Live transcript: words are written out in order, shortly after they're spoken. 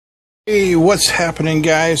Hey, what's happening,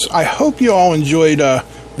 guys? I hope you all enjoyed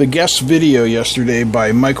the guest video yesterday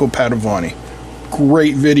by Michael Padovani.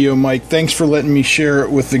 Great video, Mike. Thanks for letting me share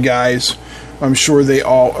it with the guys. I'm sure they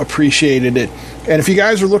all appreciated it. And if you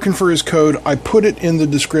guys are looking for his code, I put it in the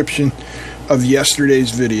description of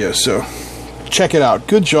yesterday's video. So check it out.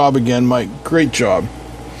 Good job again, Mike. Great job.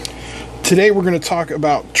 Today we're going to talk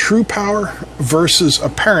about true power versus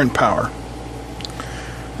apparent power.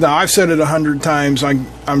 Now, I've said it 100 times.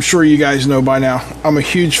 I'm sure you guys know by now. I'm a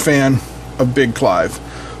huge fan of Big Clive.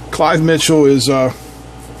 Clive Mitchell is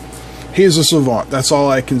he's a savant. That's all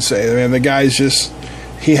I can say. I mean, the guy's just,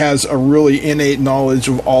 he has a really innate knowledge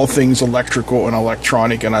of all things electrical and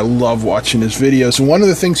electronic, and I love watching his videos. And one of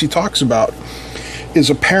the things he talks about is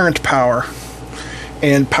apparent power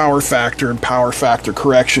and power factor and power factor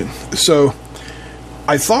correction. So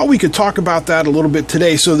I thought we could talk about that a little bit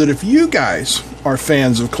today so that if you guys are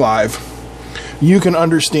fans of Clive, you can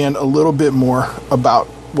understand a little bit more about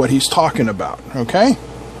what he's talking about, okay?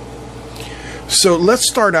 So let's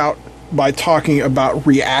start out by talking about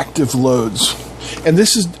reactive loads. And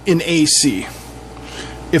this is in AC.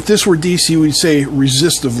 If this were DC, we'd say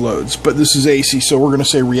resistive loads, but this is AC, so we're going to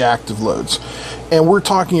say reactive loads. And we're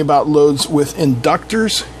talking about loads with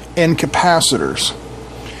inductors and capacitors.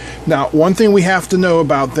 Now, one thing we have to know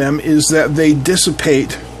about them is that they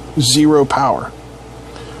dissipate zero power,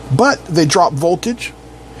 but they drop voltage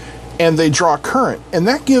and they draw current, and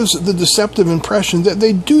that gives the deceptive impression that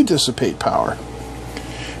they do dissipate power.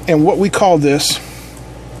 And what we call this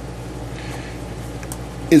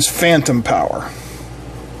is phantom power.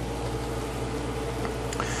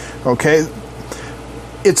 Okay,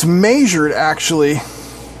 it's measured actually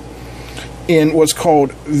in what's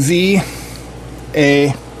called VAR,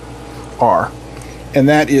 and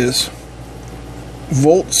that is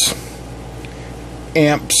volts,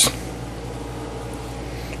 amps,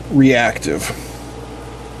 reactive.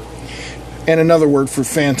 And another word for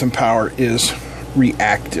phantom power is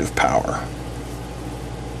reactive power.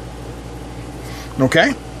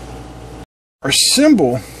 Okay? Our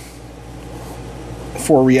symbol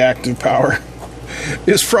for reactive power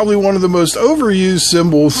is probably one of the most overused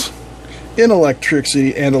symbols in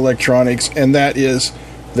electricity and electronics, and that is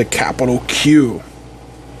the capital Q.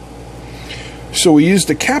 So we use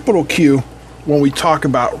the capital Q when we talk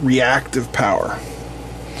about reactive power.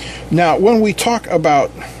 Now, when we talk about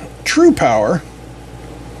true power,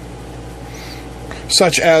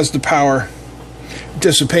 such as the power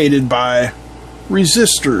dissipated by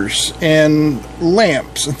resistors and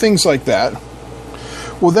lamps and things like that,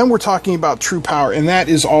 well, then we're talking about true power, and that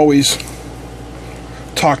is always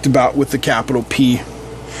talked about with the capital P,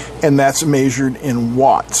 and that's measured in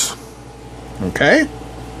watts. Okay?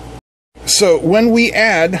 So when we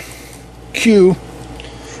add Q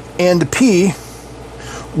and P,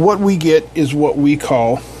 what we get is what we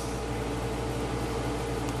call,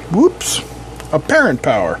 apparent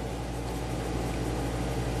power.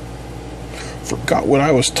 Forgot what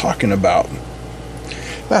I was talking about.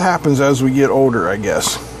 That happens as we get older, I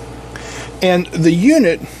guess. And the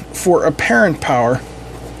unit for apparent power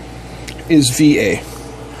is VA,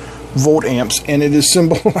 volt amps, and it is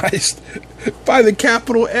symbolized by the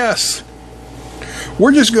capital S.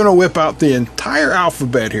 We're just going to whip out the entire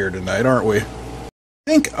alphabet here tonight, aren't we?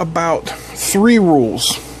 Think about 3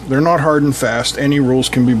 rules. They're not hard and fast. Any rules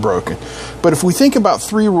can be broken. But if we think about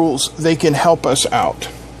 3 rules, they can help us out.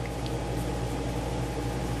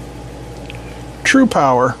 True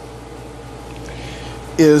power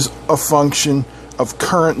is a function of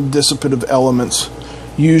current dissipative elements,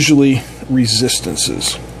 usually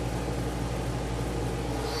resistances.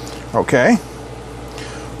 Okay?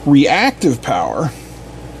 Reactive power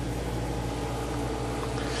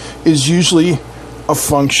is usually a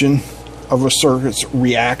function of a circuit's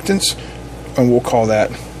reactance, and we'll call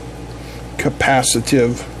that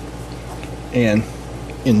capacitive and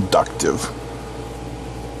inductive.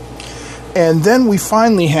 And then we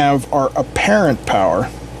finally have our apparent power.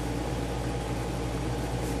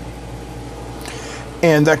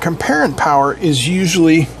 And that apparent power is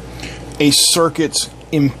usually a circuit's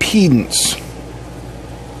impedance.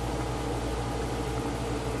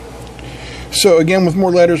 So again, with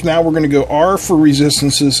more letters, now we're going to go R for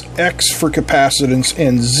resistances, X for capacitance,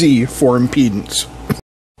 and Z for impedance.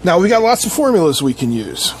 Now we got lots of formulas we can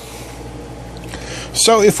use.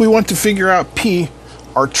 So if we want to figure out P,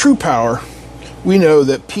 our true power, we know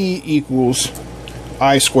that P equals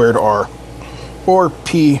I squared R, or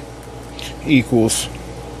P equals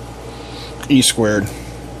E squared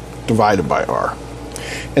divided by R.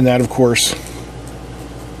 And that, of course,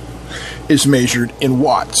 is measured in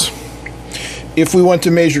watts. If we want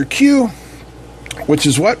to measure Q, which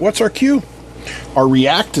is what? What's our Q? Our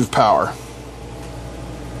reactive power.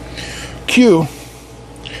 Q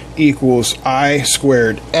equals I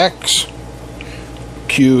squared X.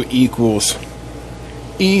 Q equals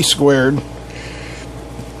E squared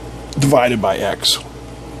divided by X.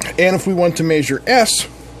 And if we want to measure S,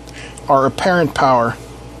 our apparent power,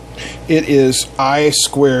 it is I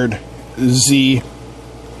squared Z,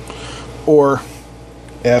 or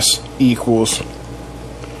S equals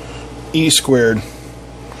E squared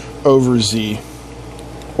over Z,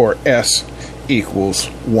 or S equals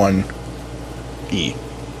 1E.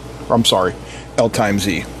 I'm sorry, L times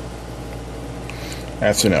E.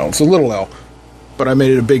 That's an L. It's a little L, but I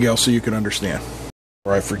made it a big L so you can understand.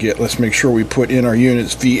 Or I forget, let's make sure we put in our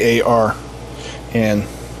units VAR and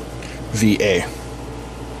VA.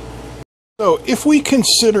 So if we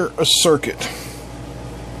consider a circuit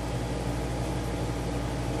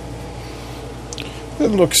that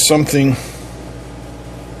looks something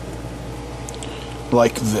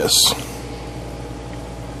like this.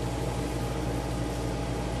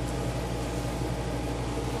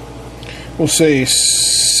 We'll say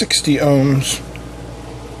 60 ohms.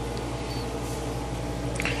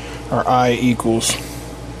 Our I equals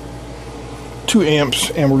 2 amps,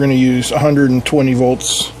 and we're going to use 120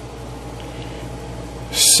 volts,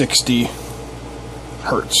 60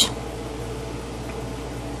 hertz.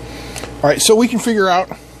 Alright, so we can figure out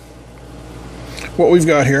what we've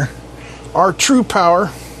got here. Our true power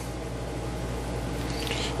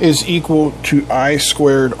is equal to I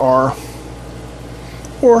squared R,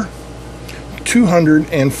 or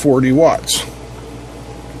 240 watts.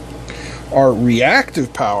 Our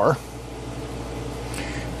reactive power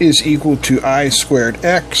is equal to I squared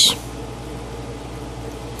X,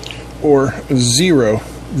 or 0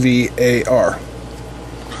 VAR.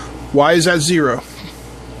 Why is that 0?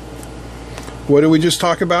 What did we just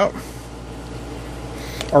talk about?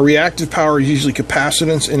 Our reactive power is usually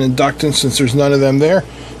capacitance and inductance. Since there's none of them there,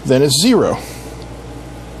 then it's 0.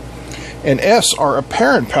 And S, our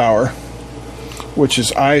apparent power, which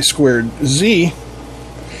is I squared Z,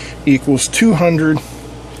 equals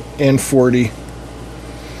 240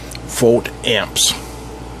 volt amps.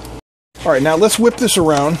 Alright, now let's whip this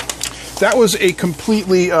around. That was a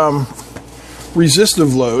completely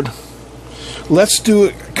resistive load. Let's do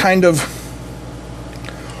it kind of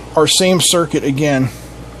our same circuit again,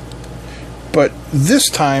 but this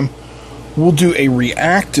time we'll do a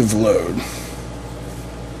reactive load.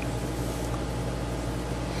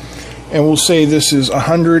 And we'll say this is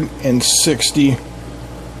 160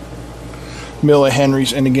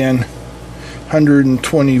 millihenries, and again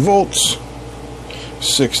 120 volts,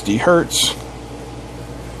 60 hertz,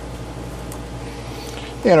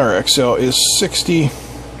 and our XL is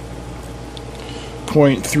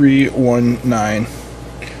 60.319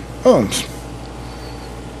 ohms.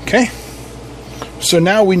 Okay, so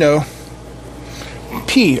now we know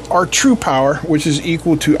P, our true power, which is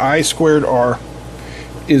equal to I squared R,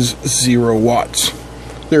 is 0 watts.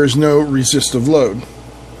 There is no resistive load.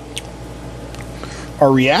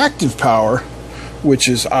 Our reactive power, which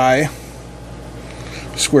is I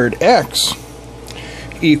squared X,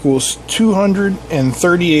 equals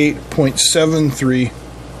 238.73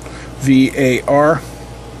 VAR.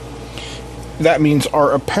 That means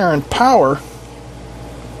our apparent power,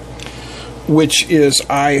 which is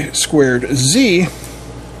I squared Z,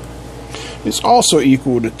 is also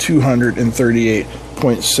equal to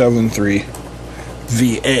 238.73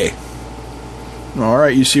 VA.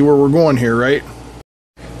 Alright, you see where we're going here, right?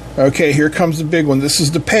 Okay, here comes the big one. This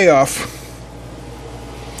is the payoff.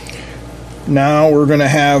 Now we're going to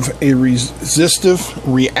have a resistive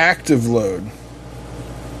reactive load.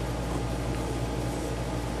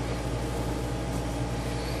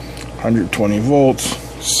 (120 volts,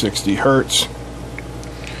 60 hertz,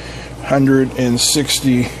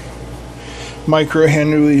 160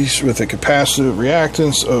 microhenries with a capacitive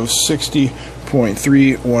reactance of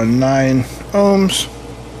 60.319 ohms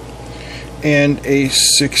and a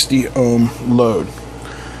 60 ohm load.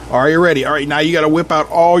 Are you ready? All right, now you got to whip out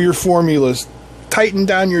all your formulas, tighten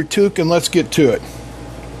down your toque, and let's get to it.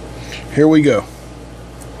 Here we go.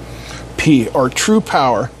 P, our true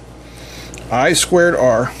power, I squared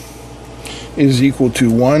R, is equal to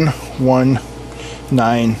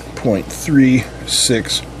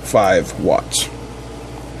 119.365 watts.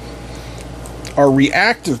 Our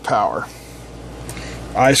reactive power,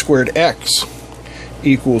 I squared X,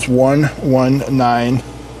 equals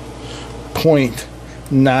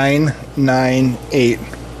 119.998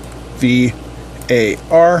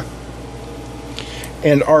 VAR.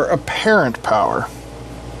 And our apparent power,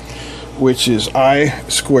 which is I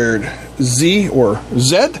squared Z, or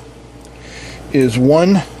Z, is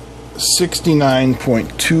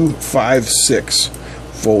 169.256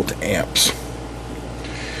 volt amps.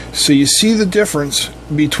 So you see the difference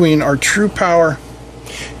between our true power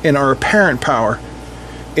and our apparent power.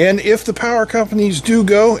 And if the power companies do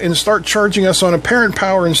go and start charging us on apparent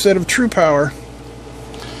power instead of true power,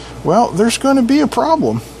 well, there's going to be a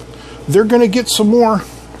problem. They're going to get some more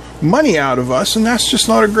money out of us, and that's just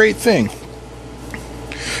not a great thing.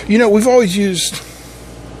 You know, we've always used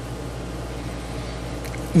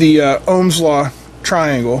the Ohm's law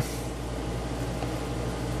triangle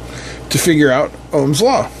to figure out Ohm's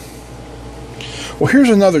law. Well, here's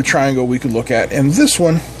another triangle we could look at, and this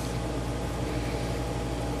one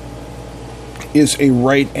is a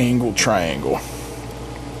right angle triangle.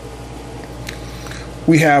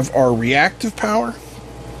 We have our reactive power,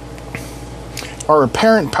 our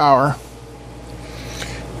apparent power,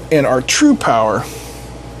 and our true power.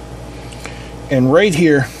 And right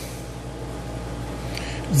here,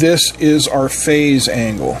 this is our phase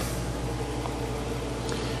angle.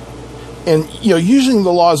 And, you know, using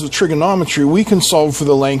the laws of trigonometry, we can solve for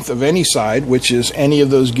the length of any side, which is any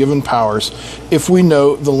of those given powers, if we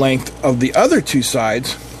know the length of the other two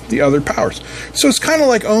sides, the other powers. So it's kind of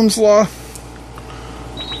like Ohm's law,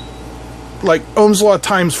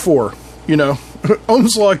 times 4, you know,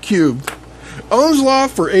 Ohm's law cubed. Ohm's law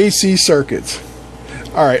for AC circuits.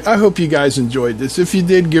 All right, I hope you guys enjoyed this. If you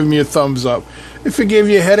did, give me a thumbs up. If it gave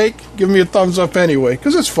you a headache, give me a thumbs up anyway,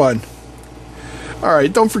 because it's fun. All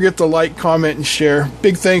right, don't forget to like, comment, and share.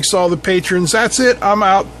 Big thanks to all the patrons. That's it. I'm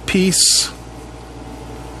out. Peace.